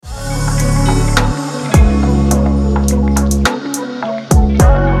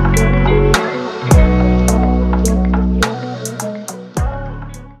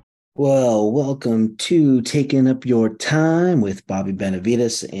Welcome to Taking Up Your Time with Bobby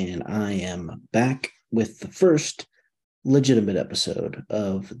Benavides, and I am back with the first legitimate episode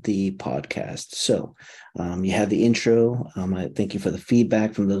of the podcast. You had the intro. I thank you for the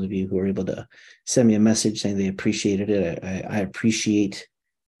feedback from those of you who were able to send me a message saying they appreciated it. I appreciate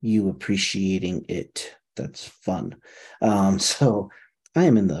you appreciating it. That's fun. I'm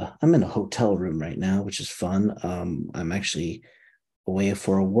in a hotel room right now, which is fun. I'm actually away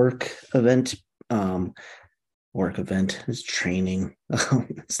for a um work event is training.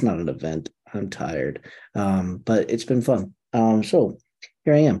 It's not an event. I'm tired, but it's been fun. So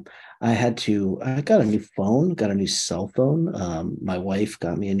here I am. I got a new phone, got a new cell phone. My wife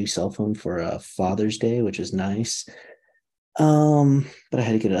got me a new cell phone for Father's Day, which is nice. But I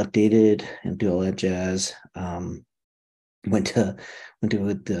had to get it updated and do all that jazz. Went to went to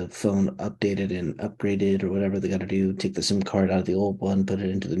get the phone updated and upgraded or whatever they got to do. Take the SIM card out of the old one, put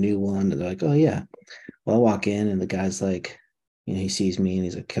it into the new one, and they're like, "Oh yeah." Well, I walk in and the guy's like, he sees me and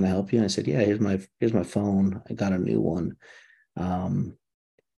he's like, "Can I help you?" And I said, "Yeah, here's my phone. I got a new one." I'm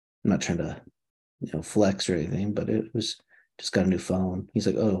not trying to flex or anything, but it was just got a new phone. He's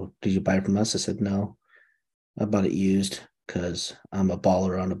like, "Oh, did you buy it from us?" I said, "No, I bought it used because I'm a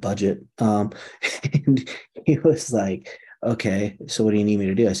baller on a budget." And he was like, "Okay, so what do you need me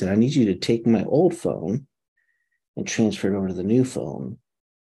to do?" I said, "I need you to take my old phone and transfer it over to the new phone.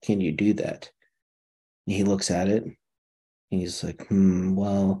 Can you do that?" And he looks at it and he's like,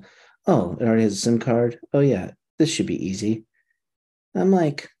 well, oh, it already has a SIM card. Oh, yeah, this should be easy. I'm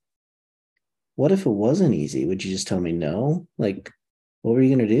like, what if it wasn't easy? Would you just tell me no? Like, what were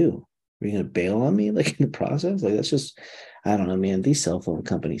you going to do? Were you going to bail on me like in the process? Like, that's just, I don't know, man. These cell phone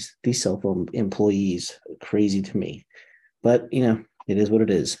companies, these cell phone employees, crazy to me. But, it is what it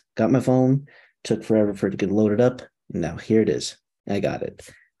is. Got my phone, took forever for it to get loaded up. And now here it is. I got it.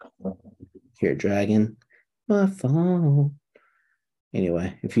 Here, dragging my phone.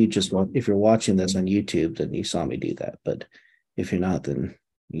 Anyway, if you're watching this on YouTube, then you saw me do that. But if you're not, then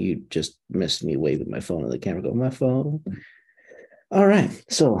you just missed me waving my phone at the camera, go, my phone. All right.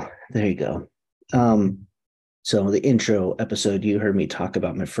 So there you go. So the intro episode, you heard me talk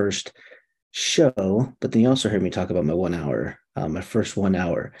about my first show, but then you also heard me talk about my first 1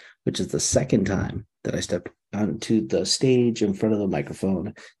 hour, which is the second time that I stepped onto the stage in front of the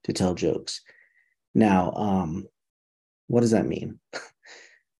microphone to tell jokes. Now, what does that mean?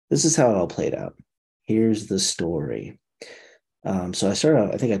 This is how it all played out. Here's the story. So I started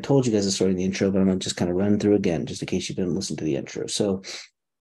out, I think I told you guys the story in the intro, but I'm going to just kind of run through again, just in case you didn't listen to the intro. So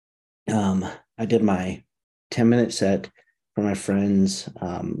I did my 10-minute set for my friend's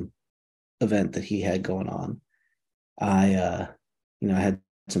event that he had going on. I had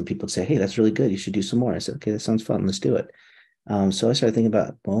some people say, "Hey, that's really good. You should do some more." I said, "Okay, that sounds fun. Let's do it." So I started thinking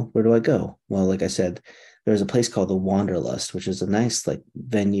about, well, where do I go? Well, like I said, there's a place called the Wanderlust, which is a nice like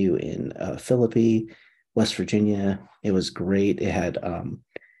venue in Philippi, West Virginia. It was great. It had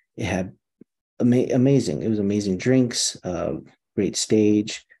amazing. It was amazing drinks, great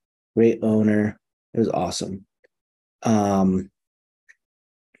stage, great owner. It was awesome. Um,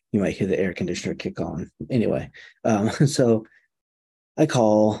 you might hear the air conditioner kick on. Anyway, so I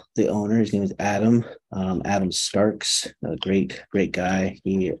call the owner. His name is Adam. Adam Starks, a great guy.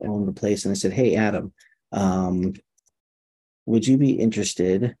 He owned the place, and I said, "Hey, Adam, um, would you be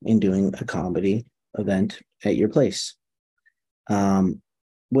interested in doing a comedy event at your place?" Um,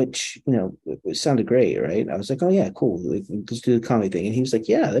 which it sounded great, right? I was like, "Oh yeah, cool. Let's do the comedy thing." And he was like,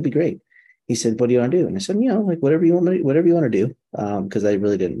 "Yeah, that'd be great." He said, "What do you want to do?" And I said, like whatever you want to do, because I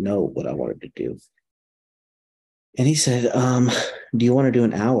really didn't know what I wanted to do. And he said, "Do you want to do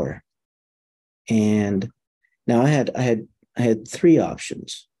an hour?" And now I had three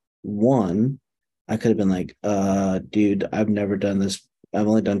options. One, I could have been like, dude, I've never done this. I've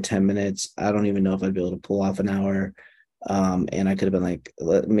only done 10 minutes. I don't even know if I'd be able to pull off an hour. And I could have been like,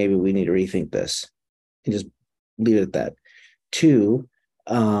 maybe we need to rethink this and just leave it at that. Two,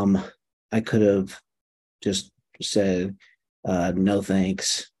 I could have just said, no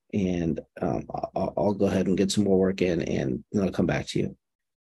thanks. And I'll go ahead and get some more work in and then I'll come back to you.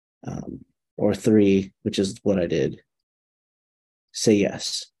 Or three, which is what I did, say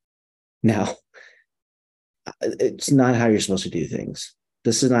yes. Now, it's not how you're supposed to do things.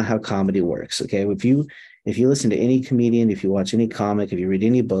 This is not how comedy works. Okay. If you listen to any comedian, if you watch any comic, if you read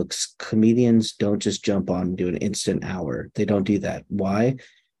any books, comedians don't just jump on and do an instant hour. They don't do that. Why?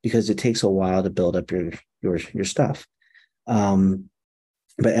 Because it takes a while to build up your stuff.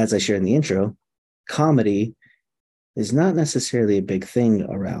 But as I shared in the intro, comedy is not necessarily a big thing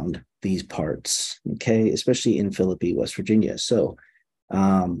around these parts, okay, especially in Philippi, West Virginia. So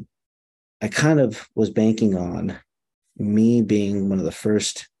I kind of was banking on me being one of the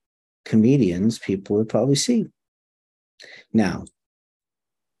first comedians people would probably see. Now,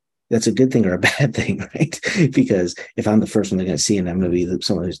 that's a good thing or a bad thing, right? Because if I'm the first one they're going to see and I'm going to be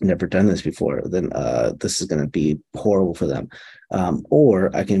someone who's never done this before, then this is going to be horrible for them.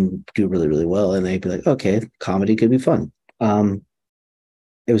 Or I can do really, really well and they'd be like, okay, comedy could be fun.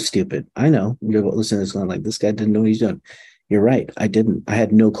 It was stupid. I know. You're listening to this going like, this guy didn't know what he's doing. You're right. I didn't. I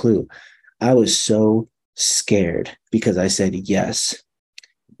had no clue. I was so scared because I said yes.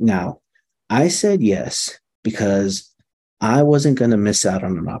 Now, I said yes because I wasn't going to miss out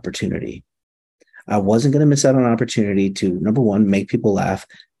on an opportunity. I wasn't going to miss out on an opportunity to, number one, make people laugh.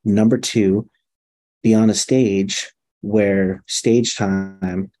 Number two, be on a stage where stage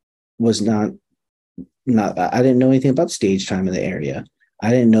time was not I didn't know anything about stage time in the area. I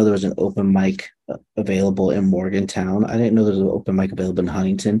didn't know there was an open mic available in Morgantown. I didn't know there was an open mic available in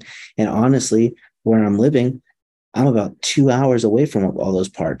Huntington. And honestly, where I'm living, I'm about 2 hours away from all those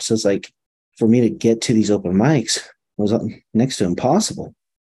parts. So it's like for me to get to these open mics was next to impossible.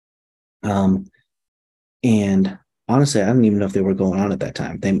 Um, and honestly, I don't even know if they were going on at that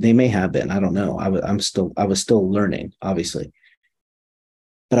time. They may have been. I don't know. I was still learning, obviously,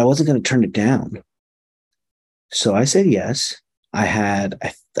 but I wasn't going to turn it down. So I said yes. I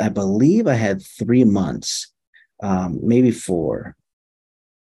believe I had 3 months, maybe four.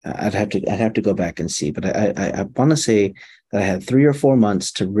 I'd have to go back and see, but I want to say that I had 3 or 4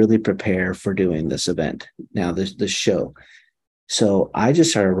 months to really prepare for doing this event. Now this show. So I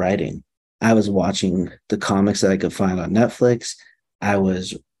just started writing. I was watching the comics that I could find on Netflix. I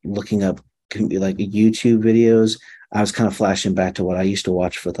was looking up like YouTube videos. I was kind of flashing back to what I used to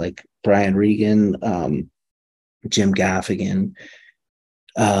watch with like Brian Regan, Jim Gaffigan,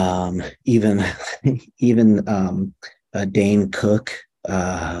 even even Dane Cook.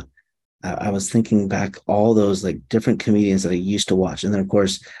 I was thinking back all those like different comedians that I used to watch, and then of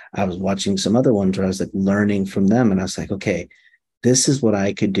course I was watching some other ones where I was like learning from them, and I was like, okay, this is what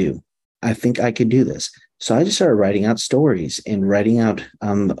I could do. I think I could do this. So I just started writing out stories and writing out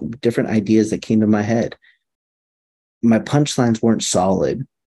different ideas that came to my head. My punchlines weren't solid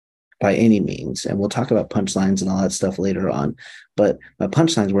by any means, and we'll talk about punchlines and all that stuff later on. But my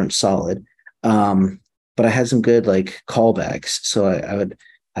punchlines weren't solid. But I had some good like callbacks. So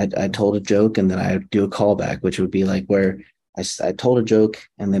I told a joke and then I would do a callback, which would be like where I told a joke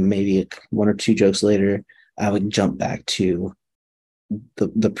and then maybe one or two jokes later, I would jump back to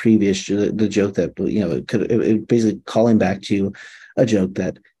the previous the joke that it basically calling back to a joke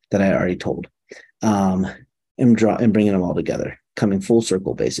that I already told, um, and bringing them all together, coming full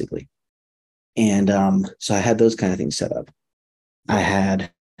circle basically. And so I had those kind of things set up. I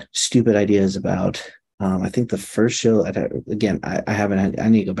had stupid ideas about. I think the first show, again, I haven't. I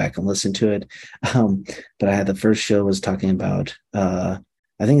need to go back and listen to it. Um, but I had the first show was talking about. I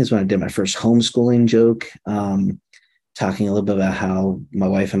think it's when I did my first homeschooling joke. Talking a little bit about how my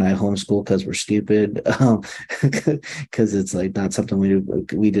wife and I homeschool because we're stupid, because it's like not something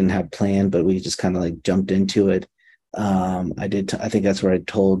we didn't have planned, but we just kind of like jumped into it. I think that's where I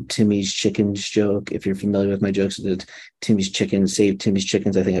told Timmy's chickens joke. If you're familiar with my jokes, it's Timmy's chickens, save Timmy's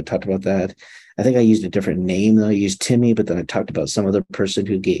chickens. I think I talked about that. I think I used a different name though. I used Timmy, but then I talked about some other person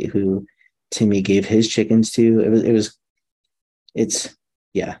who Timmy gave his chickens to. It's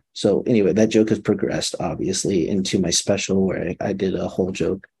yeah. So anyway, that joke has progressed obviously into my special where I did a whole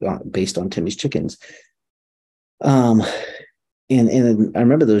joke based on Timmy's chickens. Um, and I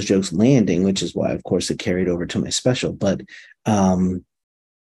remember those jokes landing, which is why, of course, it carried over to my special. But um,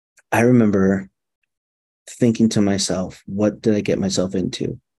 I remember thinking to myself, what did I get myself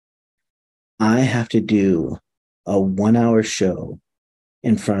into? I have to do a 1 hour show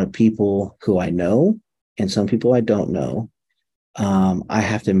in front of people who I know and some people I don't know. I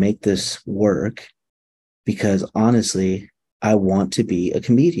have to make this work because honestly, I want to be a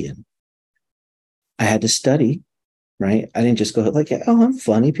comedian. I had to study, right? I didn't just go like, oh, I'm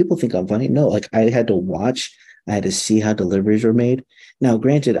funny. People think I'm funny. No, like I had to watch, I had to see how deliveries were made. Now,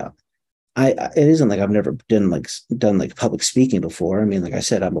 granted, it isn't like I've never done like public speaking before. I mean, like I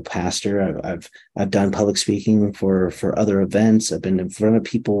said, I'm a pastor. I've done public speaking for other events. I've been in front of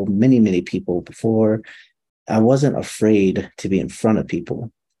people, many people before. I wasn't afraid to be in front of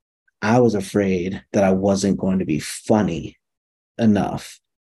people. I was afraid that I wasn't going to be funny enough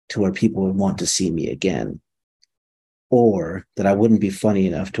to where people would want to see me again, or that I wouldn't be funny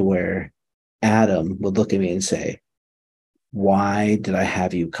enough to where Adam would look at me and say, why did I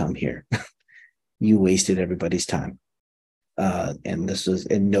have you come here? You wasted everybody's time. And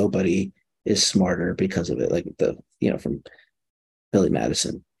nobody is smarter because of it. Like from Billy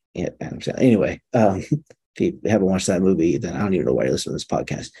Madison. Yeah, Adam Sandler. Anyway, if you haven't watched that movie, then I don't even know why you're listening to this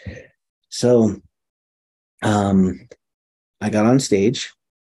podcast. So, um, I got on stage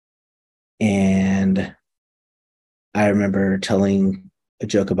and I remember telling a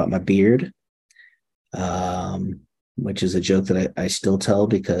joke about my beard, um, which is a joke that I still tell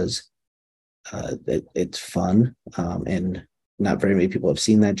because it's fun, and not very many people have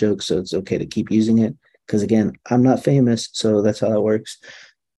seen that joke, so it's okay to keep using it. Because again, I'm not famous, so that's how that works.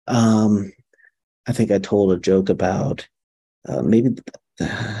 Um, I think I told a joke about maybe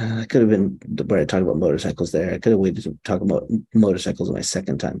I could have been where I talked about motorcycles there. I could have waited to talk about motorcycles my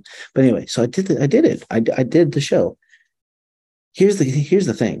second time. But anyway, so I did it. I did the show. Here's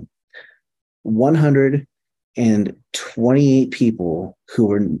the thing. 128 people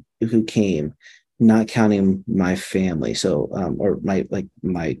who came, not counting my family. So or my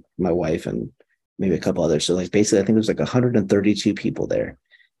wife and maybe a couple others. So like basically I think there's like 132 people there.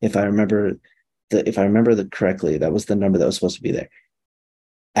 If I remember the correctly, that was the number that was supposed to be there.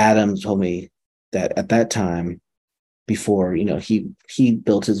 Adam told me that at that time, before he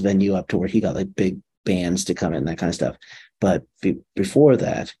built his venue up to where he got like big bands to come in, that kind of stuff. But before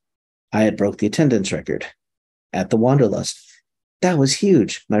that, I had broke the attendance record at the Wanderlust. That was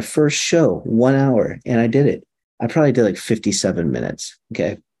huge. My first show, 1 hour, and I did it. I probably did like 57 minutes.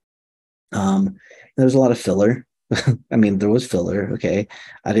 Okay. There was a lot of filler. I mean, there was filler. Okay.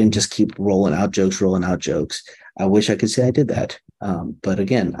 I didn't just keep rolling out jokes. I wish I could say I did that. But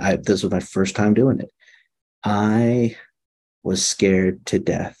again, this was my first time doing it. I was scared to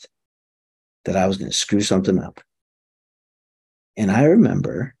death that I was going to screw something up. And I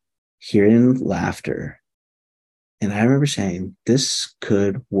remember hearing laughter. And I remember saying, this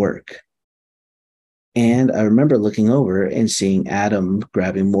could work. And I remember looking over and seeing Adam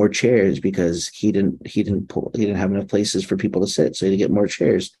grabbing more chairs because he didn't have enough places for people to sit. So he had to get more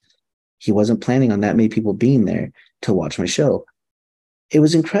chairs. He wasn't planning on that many people being there to watch my show. It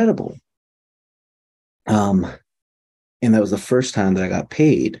was incredible. And that was the first time that I got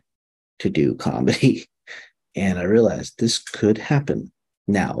paid to do comedy. And I realized this could happen.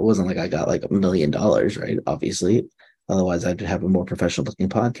 Now, it wasn't like I got like $1 million, right? Obviously. Otherwise, I'd have a more professional looking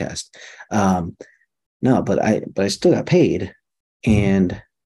podcast. No, but I still got paid. And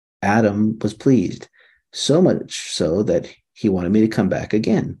Adam was pleased. So much so that he wanted me to come back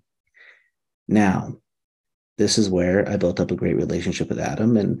again. Now, this is where I built up a great relationship with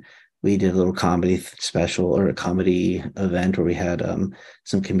Adam, and we did a little comedy special or a comedy event where we had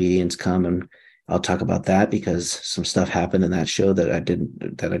some comedians come, and I'll talk about that because some stuff happened in that show that I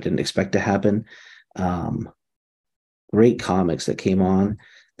didn't expect to happen. Um, Great comics that came on.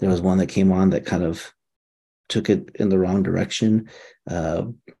 There was one that came on that kind of took it in the wrong direction, uh,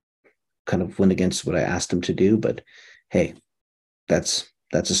 kind of went against what I asked him to do. But hey, that's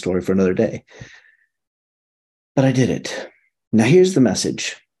a story for another day. But I did it. Now here's the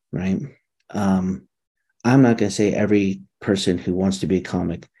message, right? Um, I'm not going to say every person who wants to be a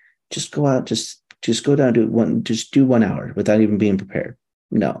comic just go out, just go down to just do 1 hour without even being prepared.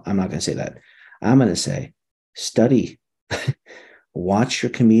 No, I'm not going to say that. I'm going to say study. Watch your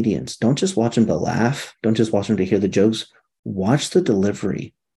comedians. Don't just watch them to laugh. Don't just watch them to hear the jokes. Watch the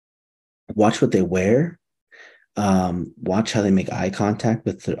delivery. Watch what they wear. Watch how they make eye contact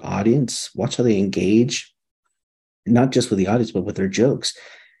with their audience. Watch how they engage, not just with the audience, but with their jokes.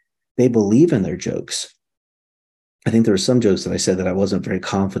 They believe in their jokes. I think there were some jokes that I said that I wasn't very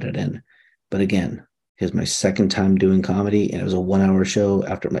confident in. But again, here's my second time doing comedy, and it was a 1 hour show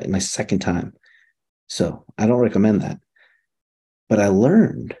after my second time. So I don't recommend that. But I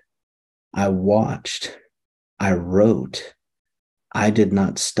learned, I watched, I wrote. I did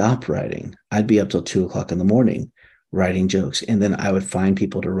not stop writing. I'd be up till 2 o'clock in the morning writing jokes, and then I would find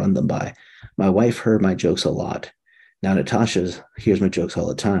people to run them by. My wife heard my jokes a lot. Now Natasha hears my jokes all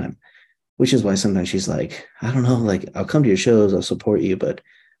the time, which is why sometimes she's like, I don't know, like I'll come to your shows, I'll support you, but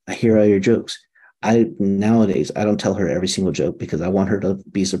I hear all your jokes. Nowadays I don't tell her every single joke because I want her to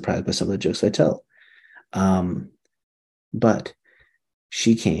be surprised by some of the jokes I tell. But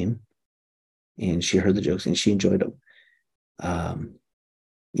she came and she heard the jokes and she enjoyed them.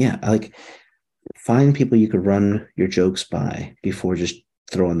 Yeah, I like find people you could run your jokes by before just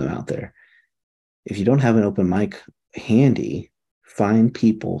throwing them out there. If you don't have an open mic handy, find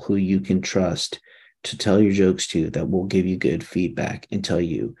people who you can trust to tell your jokes to that will give you good feedback and tell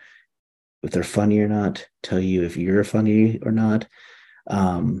you if they're funny or not, tell you if you're funny or not.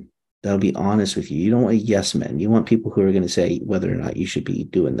 That'll be honest with you. You don't want yes men. You want people who are going to say whether or not you should be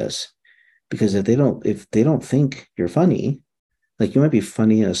doing this. Because if they don't think you're funny, like you might be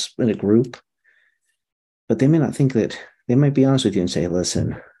funny in a group, but they may not think that. They might be honest with you and say,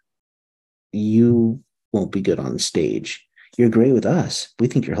 listen, you won't be good on stage. You're great with us. We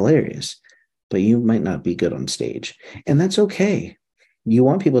think you're hilarious, but you might not be good on stage. And that's okay. You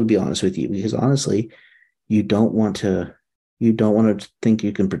want people to be honest with you because honestly, you don't want to think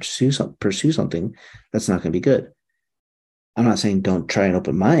you can pursue something that's not going to be good. I'm not saying don't try an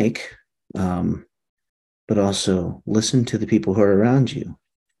open mic, um, but also listen to the people who are around you.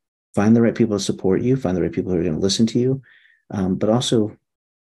 Find the right people to support you. Find the right people who are going to listen to you, but also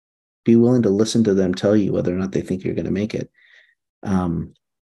be willing to listen to them tell you whether or not they think you're going to make it. Um,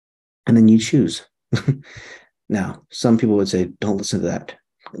 and then you choose. Now, some people would say, don't listen to that.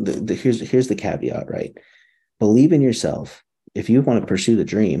 Here's the caveat, right? Believe in yourself. If you want to pursue the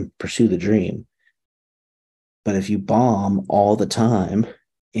dream, pursue the dream. But if you bomb all the time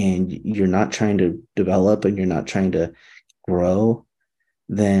and you're not trying to develop and you're not trying to grow,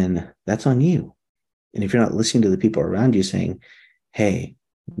 then that's on you. And if you're not listening to the people around you saying, hey,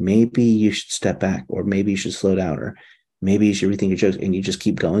 maybe you should step back, or maybe you should slow down, or maybe you should rethink your jokes, and you just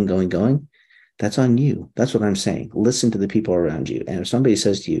keep going, that's on you. That's what I'm saying. Listen to the people around you. And if somebody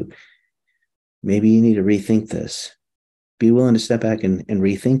says to you, maybe you need to rethink this, be willing to step back and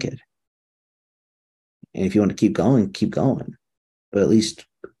rethink it. And if you want to keep going, but at least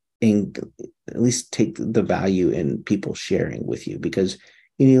take the value in people sharing with you, because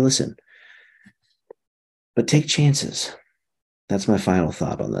you need to listen. But take chances. That's my final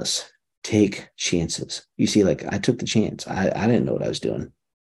thought on this. Take chances. You see, like I took the chance. I didn't know what I was doing.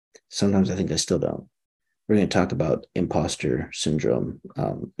 Sometimes I think I still don't. We're going to talk about imposter syndrome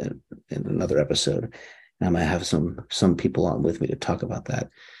in another episode. And I might have some people on with me to talk about that.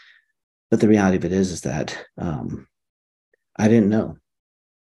 But the reality of it is that I didn't know.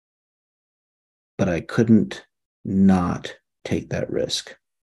 But I couldn't not take that risk.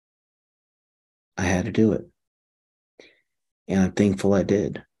 I had to do it. And I'm thankful I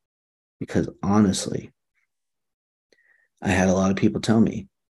did, because honestly, I had a lot of people tell me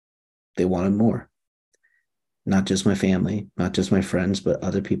they wanted more. Not just my family, not just my friends, but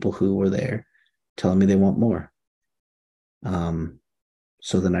other people who were there telling me they want more.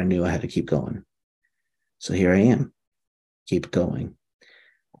 So then I knew I had to keep going. So here I am, keep going.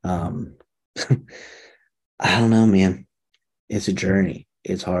 I don't know, man. It's a journey.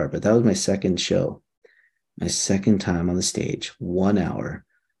 It's hard, but that was my second show, my second time on the stage, 1 hour,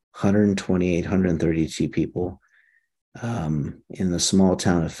 128, 132 people in the small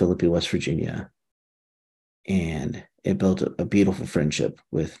town of Philippi, West Virginia. And it built a beautiful friendship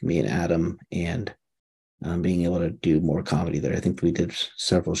with me and Adam, and being able to do more comedy there. I think we did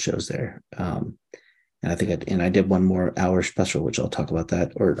several shows there. And I think I did one more hour special, which I'll talk about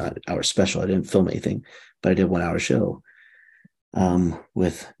that, or not hour special. I didn't film anything, but I did 1 hour show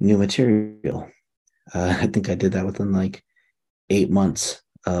with new material. I think I did that within like 8 months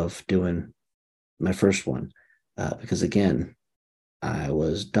of doing my first one, because again, I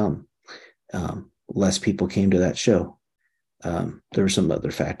was dumb. Less people came to that show. There were some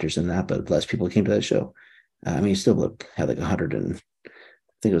other factors in that, but less people came to that show. I mean, still had like 100 and I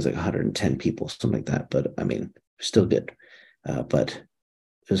think it was like 110 people, something like that. But I mean, still good. But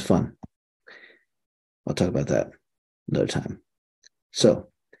it was fun. I'll talk about that another time. So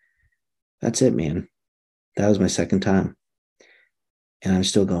that's it, man. That was my second time, and I'm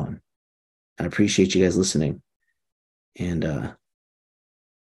still going. I appreciate you guys listening, and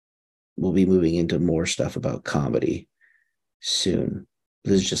we'll be moving into more stuff about comedy soon.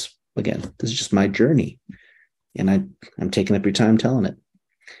 This is just my journey, and I'm taking up your time telling it.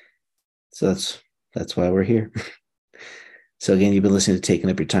 So that's why we're here. So again, you've been listening to Taking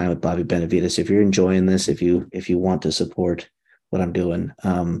Up Your Time with Bobby Benavides. If you're enjoying this, if you want to support what I'm doing,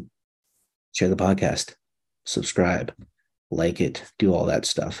 share the podcast, subscribe, like it, do all that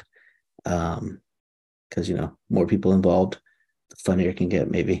stuff. Because more people involved, the funnier it can get.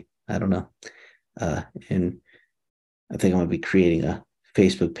 Maybe, I don't know. And I think I'm gonna be creating a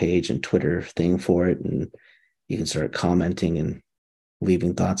Facebook page and Twitter thing for it, and you can start commenting and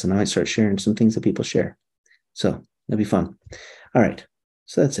leaving thoughts, and I might start sharing some things that people share. So it'll be fun. All right.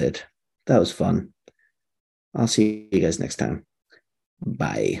 So that's it. That was fun. I'll see you guys next time.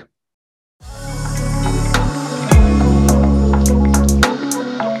 Bye.